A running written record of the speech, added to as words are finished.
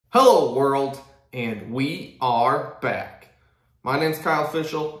Hello world, and we are back. My name's Kyle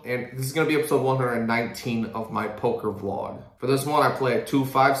Fischl, and this is going to be episode 119 of my poker vlog. For this one, I play a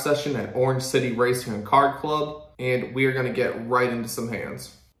 2-5 session at Orange City Racing and Card Club, and we are going to get right into some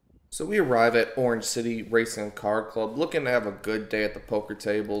hands. So we arrive at Orange City Racing and Card Club, looking to have a good day at the poker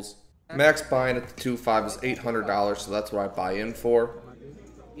tables. Max buy-in at the 2-5 is $800, so that's what I buy in for.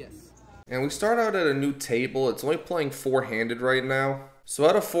 And we start out at a new table. It's only playing four-handed right now. So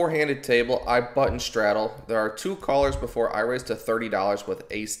at a four-handed table, I button straddle. There are two callers before I raise to $30 with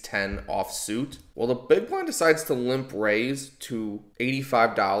ace-10 offsuit. Well, the big blind decides to limp raise to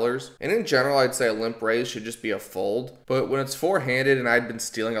 $85. And in general, I'd say a limp raise should just be a fold. But when it's four-handed and I'd been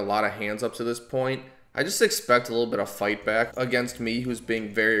stealing a lot of hands up to this point, I just expect a little bit of fight back against me, who's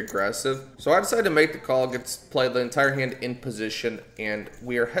being very aggressive. So I decided to make the call, play the entire hand in position, and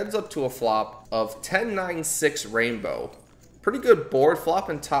we are heads up to a flop of 10-9-6 rainbow. Pretty good board, flop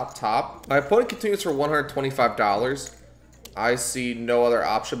and top. My opponent continues for $125. I see no other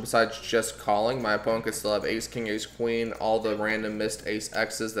option besides just calling. My opponent could still have ace king, ace queen, all the random missed ace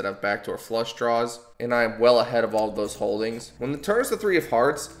X's that have backdoor flush draws, and I am well ahead of all of those holdings. When the turn is the three of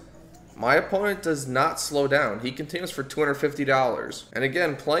hearts, my opponent does not slow down. He continues for $250. And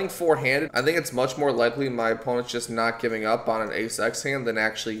again, playing four-handed, I think it's much more likely my opponent's just not giving up on an ace-x hand than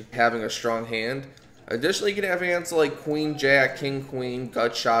actually having a strong hand. Additionally, you can have hands like queen-jack, king-queen,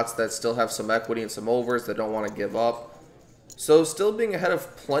 gut shots that still have some equity and some overs that don't want to give up. So still being ahead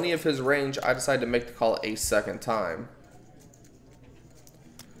of plenty of his range, I decided to make the call a second time.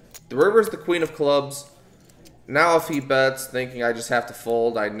 The river is the queen of clubs. Now if he bets, thinking I just have to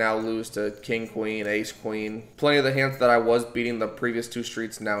fold, I now lose to king, queen, ace, queen. Plenty of the hands that I was beating the previous two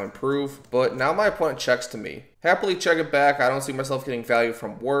streets now improve, but now my opponent checks to me. Happily check it back. I don't see myself getting value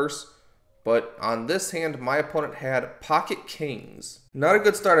from worse, but on this hand, my opponent had pocket kings. Not a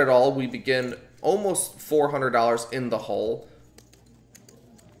good start at all. We begin almost $400 in the hole.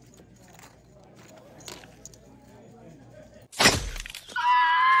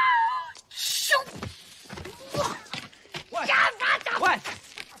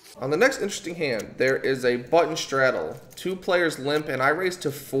 On the next interesting hand, there is a button straddle. Two players limp, and I raise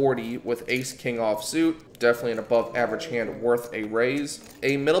to 40 with ace-king offsuit. Definitely an above average hand worth a raise.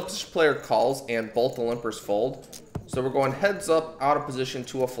 A middle position player calls, and both the limpers fold. So we're going heads up, out of position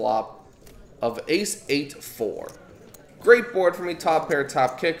to a flop of ace-8-4. Great board for me, top pair,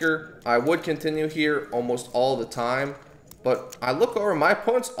 top kicker. I would continue here almost all the time, but I look over, my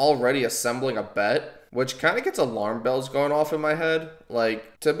opponent's already assembling a bet, which kind of gets alarm bells going off in my head.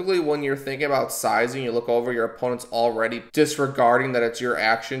 Like, typically when you're thinking about sizing, you look over, your opponent's already disregarding that it's your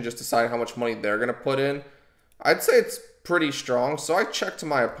action, just deciding how much money they're going to put in. I'd say it's pretty strong, so I check to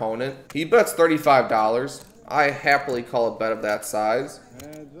my opponent. He bets $35. I happily call a bet of that size.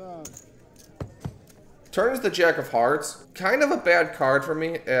 Turn is the jack of hearts. Kind of a bad card for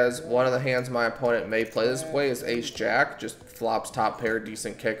me, as one of the hands my opponent may play this way is ace-jack. Just flops top pair,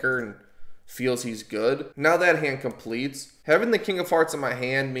 decent kicker, and feels he's good. Now that hand completes. Having the king of hearts in my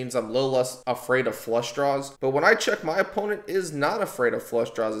hand means I'm a little less afraid of flush draws, but when I check, my opponent is not afraid of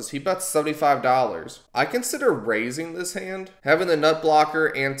flush draws as he bets $75. I consider raising this hand. Having the nut blocker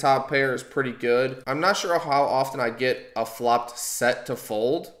and top pair is pretty good. I'm not sure how often I get a flopped set to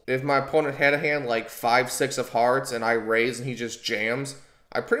fold. If my opponent had a hand like 5-6 of hearts and I raise and he just jams,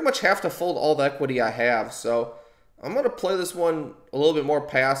 I pretty much have to fold all the equity I have, so I'm going to play this one a little bit more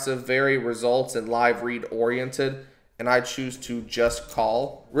passive, very results and live read oriented, and I choose to just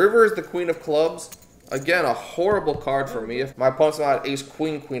call. River is the queen of clubs. Again, a horrible card for me. If my opponent's not ace,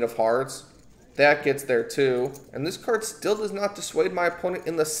 queen, queen of hearts, that gets there too. And this card still does not dissuade my opponent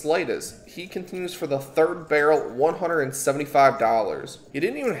in the slightest. He continues for the third barrel, $175. He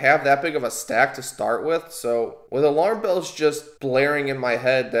didn't even have that big of a stack to start with, so with alarm bells just blaring in my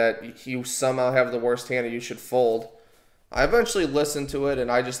head that you somehow have the worst hand and you should fold, I eventually listened to it and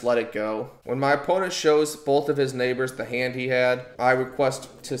I just let it go. When my opponent shows both of his neighbors the hand he had, I request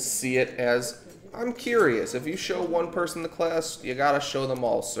to see it as, I'm curious. If you show one person in the class, you gotta show them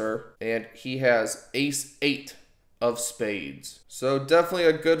all, sir. And he has ace-8 of spades. So definitely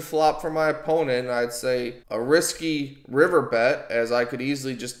a good flop for my opponent. I'd say a risky river bet, as I could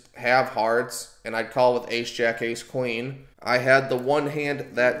easily just have hearts and I'd call with ace-jack, ace-queen. I had the one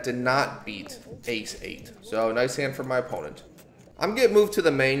hand that did not beat ace-8. So nice hand for my opponent. I'm getting moved to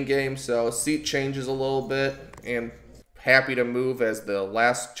the main game, so seat changes a little bit, and happy to move as the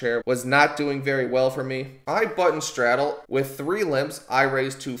last chair was not doing very well for me. I button straddle. With 3 limps, I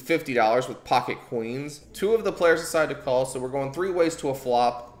raise to $50 with pocket queens. 2 of the players decide to call, so we're going 3 ways to a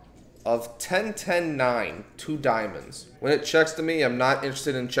flop. of 10, 10, 9, 2 diamonds. When it checks to me, I'm not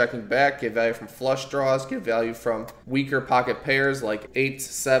interested in checking back. Get value from flush draws, get value from weaker pocket pairs like 8s,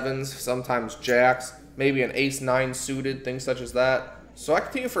 7s, sometimes jacks, maybe an ace 9 suited, things such as that. So I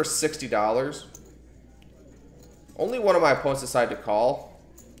continue for $60. Only one of my opponents decided to call.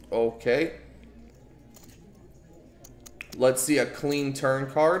 Okay. Let's see a clean turn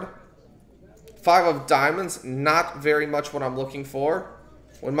card. 5 of diamonds, not very much what I'm looking for.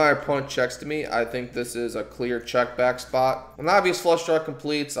 When my opponent checks to me, I think this is a clear check back spot. When the obvious flush draw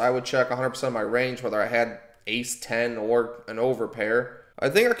completes, I would check 100% of my range, whether I had ace 10 or an overpair. I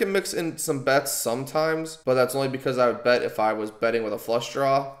think I can mix in some bets sometimes, but that's only because I would bet if I was betting with a flush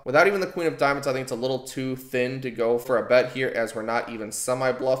draw. Without even the queen of diamonds, I think it's a little too thin to go for a bet here, as we're not even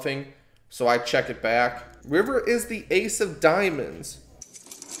semi-bluffing. So I check it back. River is the ace of diamonds.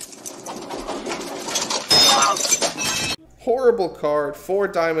 Horrible card. 4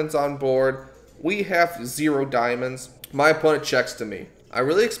 diamonds on board. We have 0 diamonds. My opponent checks to me. I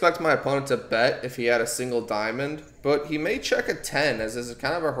really expect my opponent to bet if he had a single diamond, but he may check a 10, as this is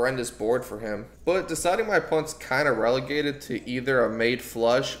kind of a horrendous board for him. But deciding my opponent's kind of relegated to either a made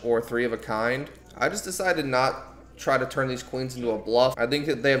flush or 3 of a kind, I just decided not try to turn these queens into a bluff. I think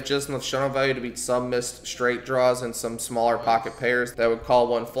that they have just enough showdown value to beat some missed straight draws and some smaller pocket pairs that would call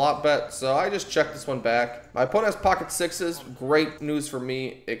one flop bet, so I just checked this one back. My opponent has pocket 6s. Great news for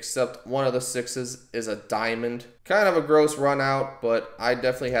me, except one of the 6s is a diamond. Kind of a gross run out, but I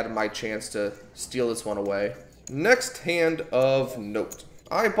definitely had my chance to steal this one away. Next hand of note.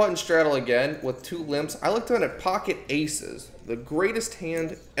 I button straddle again with 2 limps. I looked down at pocket aces, the greatest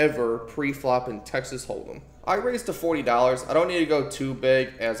hand ever pre-flop in Texas Hold'em. I raised to $40. I don't need to go too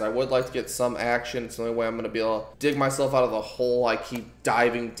big, as I would like to get some action. It's the only way I'm going to be able to dig myself out of the hole I keep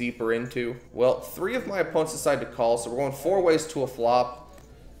diving deeper into. Well, 3 of my opponents decided to call, so we're going 4 ways to a flop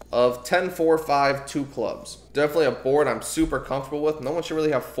of 10, 4, 5, 2 clubs. Definitely a board I'm super comfortable with. No one should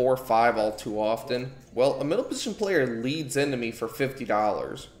really have 4, 5 all too often. Well, a middle position player leads into me for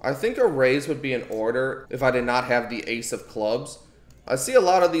 $50. I think a raise would be in order if I did not have the ace of clubs. I see a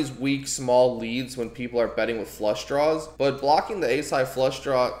lot of these weak, small leads when people are betting with flush draws, but blocking the ace-high flush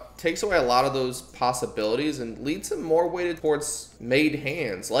draw takes away a lot of those possibilities and leads them more weighted towards made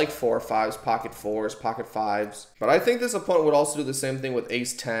hands, like 4-5s, pocket 4s, pocket 5s. But I think this opponent would also do the same thing with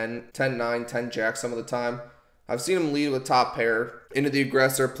ace 10, 10-9, 10-jack some of the time. I've seen him lead with top pair into the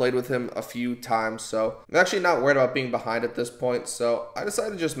aggressor, played with him a few times, so I'm actually not worried about being behind at this point, so I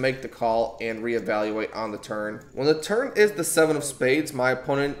decided to just make the call and reevaluate on the turn. When the turn is the 7 of spades, my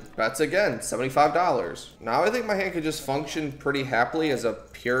opponent bets again, $75. Now I think my hand could just function pretty happily as a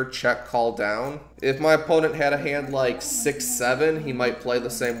pure check call down. If my opponent had a hand like 6-7, he might play the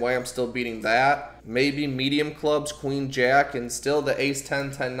same way. I'm still beating that. Maybe medium clubs, queen jack, and still the ace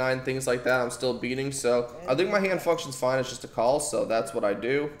 10, 10, 9, things like that I'm still beating. So I think my hand functions fine. It's just a call, so that's what I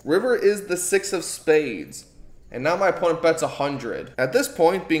do. River is the 6 of spades. And now my opponent bets 100. At this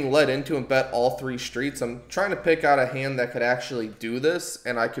point, being led into and bet all 3 streets, I'm trying to pick out a hand that could actually do this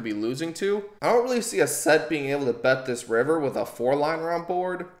and I could be losing to. I don't really see a set being able to bet this river with a 4-liner on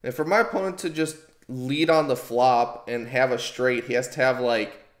board. And for my opponent to just lead on the flop and have a straight, he has to have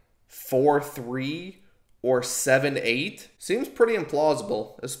like 4-3 or 7-8. Seems pretty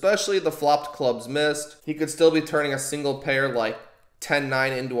implausible, especially the flopped clubs missed. He could still be turning a single pair like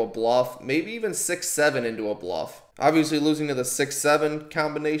 10-9 into a bluff, maybe even 6-7 into a bluff. Obviously losing to the 6-7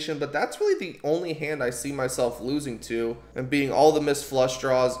 combination, but that's really the only hand I see myself losing to, and beating all the missed flush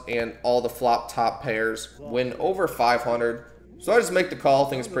draws and all the flop top pairs, win over 500. So I just make the call. I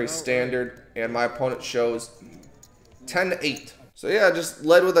think it's pretty standard, and my opponent shows 10-8. So yeah, I just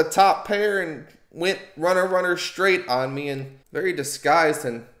led with a top pair and went runner straight on me in very disguised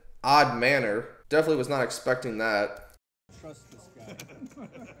and odd manner. Definitely was not expecting that. Trust this guy.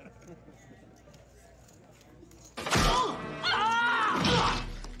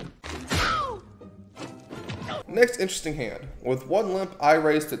 Next interesting hand. With 1 limp, I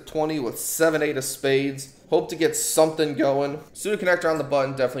raised to 20 with 7-8 of spades. Hope to get something going. Suited connector on the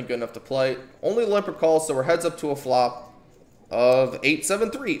button, definitely good enough to play. Only limper call, so we're heads up to a flop of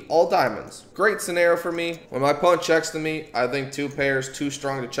 8-7-3, all diamonds. Great scenario for me. When my opponent checks to me, I think 2 pairs too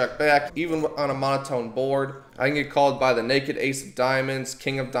strong to check back. Even on a monotone board, I can get called by the naked ace of diamonds,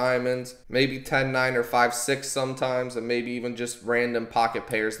 king of diamonds, maybe 10-9 or 5-6 sometimes, and maybe even just random pocket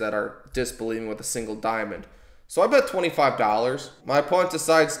pairs that are disbelieving with a single diamond. So I bet $25. My opponent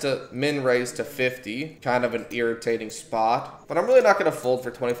decides to min raise to 50, kind of an irritating spot, but I'm really not going to fold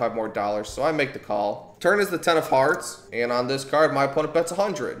for $25 more, so I make the call. Turn is the 10 of hearts, and on this card, my opponent bets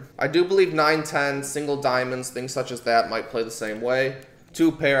 100. I do believe 9-10, single diamonds, things such as that might play the same way.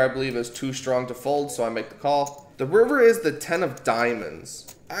 Two pair, I believe, is too strong to fold, so I make the call. The river is the 10 of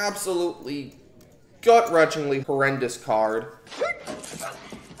diamonds. Absolutely gut-wrenchingly horrendous card.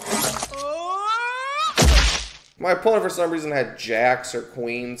 My opponent, for some reason, had jacks or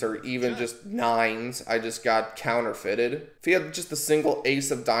queens or even just nines. I just got counterfeited. If he had just a single ace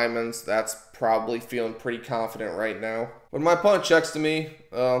of diamonds, that's probably feeling pretty confident right now. When my opponent checks to me,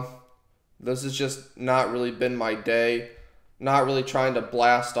 this has just not really been my day. Not really trying to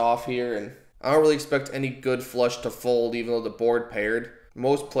blast off here, and I don't really expect any good flush to fold, even though the board paired.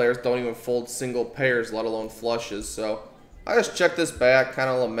 Most players don't even fold single pairs, let alone flushes, so I just checked this back, kind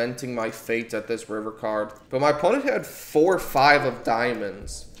of lamenting my fate at this river card. But my opponent had 4-5 of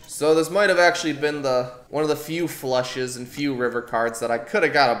diamonds. So this might have actually been one of the few flushes and few river cards that I could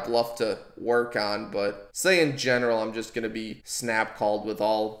have got a bluff to work on. But say in general, I'm just going to be snap called with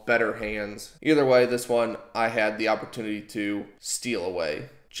all better hands. Either way, this one I had the opportunity to steal away.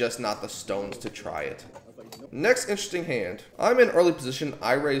 Just not the stones to try it. Next interesting hand. I'm in early position.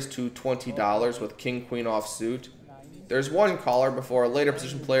 I raise to $20 with king queen offsuit. There's one caller before a later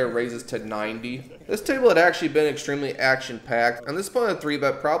position player raises to 90. This table had actually been extremely action-packed, and this opponent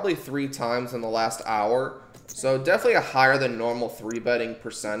 3-bet probably 3 times in the last hour. So definitely a higher than normal 3-betting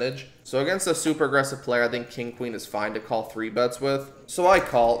percentage. So against a super aggressive player, I think king queen is fine to call 3-bets with. So I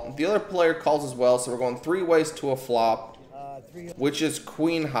call. The other player calls as well, so we're going 3 ways to a flop, which is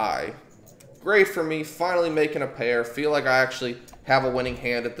queen high. Great for me, finally making a pair. Feel like I actually have a winning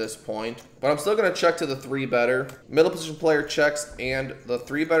hand at this point. But I'm still going to check to the 3-better. Middle position player checks, and the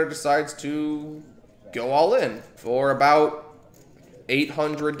 3-better decides to go all in for about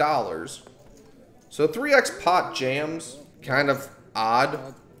 $800. So 3x pot jams, kind of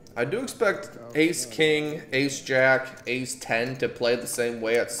odd. I do expect ace king, ace jack, ace 10 to play the same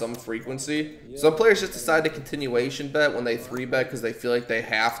way at some frequency. Some players just decide to continuation bet when they 3-bet because they feel like they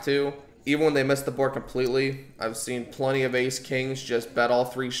have to. Even when they miss the board completely. I've seen plenty of ace kings just bet all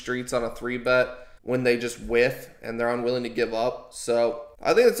 3 streets on a 3-bet when they just whiff and they're unwilling to give up. So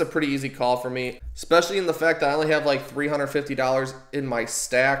I think it's a pretty easy call for me, especially in the fact that I only have like $350 in my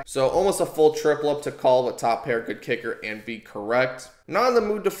stack. So almost a full triple up to call with top pair, good kicker, and be correct. Not in the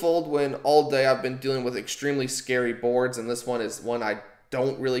mood to fold when all day I've been dealing with extremely scary boards, and this one is one I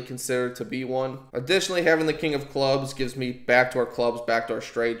don't really consider to be one. Additionally, having the king of clubs gives me backdoor clubs, backdoor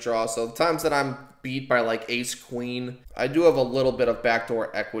straight draw. So the times that I'm beat by like ace queen, I do have a little bit of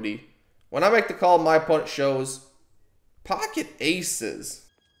backdoor equity. When I make the call, my opponent shows pocket aces.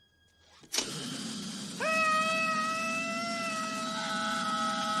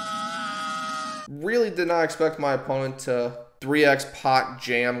 Really did not expect my opponent to 3x pot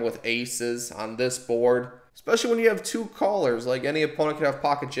jam with aces on this board. Especially when you have 2 callers. Like any opponent could have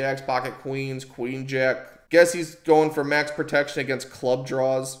pocket jacks, pocket queens, queen jack. Guess he's going for max protection against club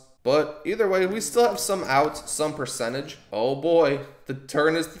draws. But either way, we still have some outs, some percentage. Oh boy, the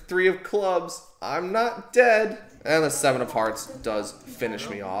turn is the 3 of clubs. I'm not dead. And the 7 of hearts does finish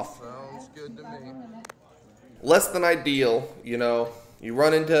me off. Sounds good to me. Less than ideal, you know. You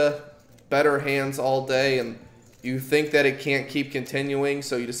run into better hands all day and you think that it can't keep continuing,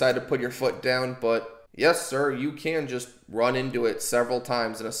 so you decide to put your foot down, but yes, sir, you can just run into it several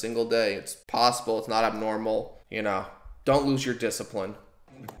times in a single day. It's possible. It's not abnormal. You know, don't lose your discipline.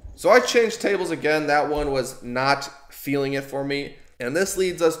 So I changed tables again. That one was not feeling it for me. And this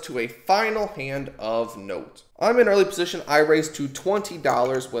leads us to a final hand of note. I'm in early position. I raised to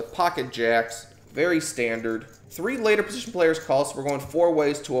 $20 with pocket jacks. Very standard. 3 later position players call, so we're going 4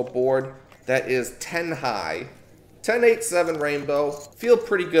 ways to a board that is 10 high. 10, 8, 7 rainbow. Feel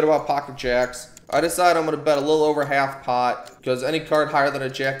pretty good about pocket jacks. I decide I'm going to bet a little over half pot because any card higher than a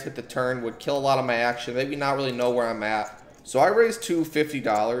jack to hit the turn would kill a lot of my action, maybe not really know where I'm at. So I raise to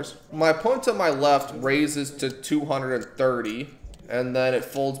 $50. My opponent to my left raises to $230, and then it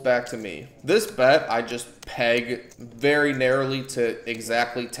folds back to me. This bet I just peg very narrowly to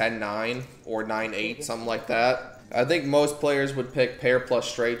exactly 10-9 or 9-8, something like that. I think most players would pick pair plus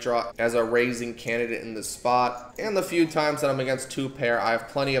straight draw as a raising candidate in this spot. And the few times that I'm against 2 pair, I have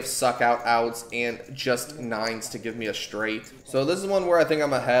plenty of suck out outs and just 9s to give me a straight. So this is one where I think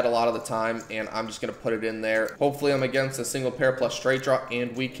I'm ahead a lot of the time, and I'm just going to put it in there. Hopefully I'm against a single pair plus straight draw,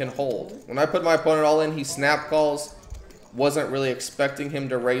 and we can hold. When I put my opponent all in, he snap calls. Wasn't really expecting him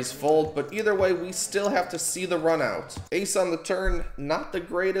to raise fold, but either way, we still have to see the run out. Ace on the turn, not the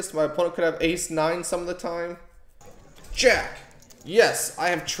greatest. My opponent could have ace 9 some of the time. Jack. Yes, I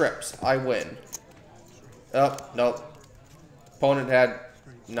have trips. I win. Oh, nope. Opponent had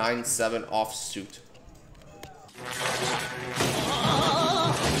 9-7 offsuit.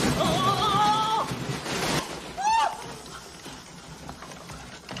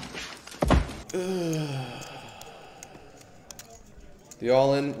 The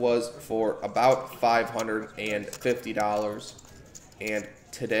all-in was for about $550, and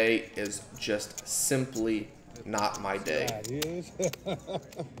today is just simply not my day.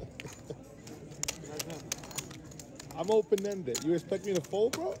 I'm open-ended. You expect me to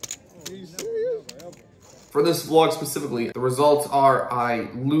fold, bro? Are you serious? For this vlog specifically, the results are I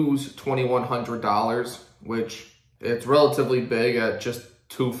lose $2,100, which it's relatively big at just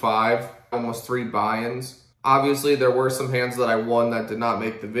 2.5, almost 3 buy-ins. Obviously, there were some hands that I won that did not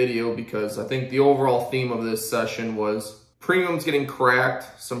make the video because I think the overall theme of this session was premiums getting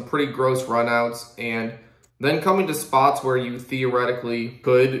cracked, some pretty gross runouts, and then coming to spots where you theoretically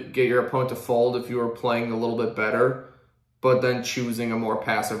could get your opponent to fold if you were playing a little bit better, but then choosing a more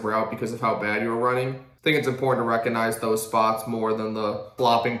passive route because of how bad you were running. I think it's important to recognize those spots more than the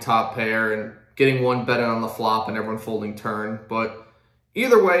flopping top pair and getting one bet in on the flop and everyone folding turn. But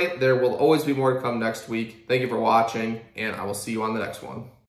either way, there will always be more to come next week. Thank you for watching, and I will see you on the next one.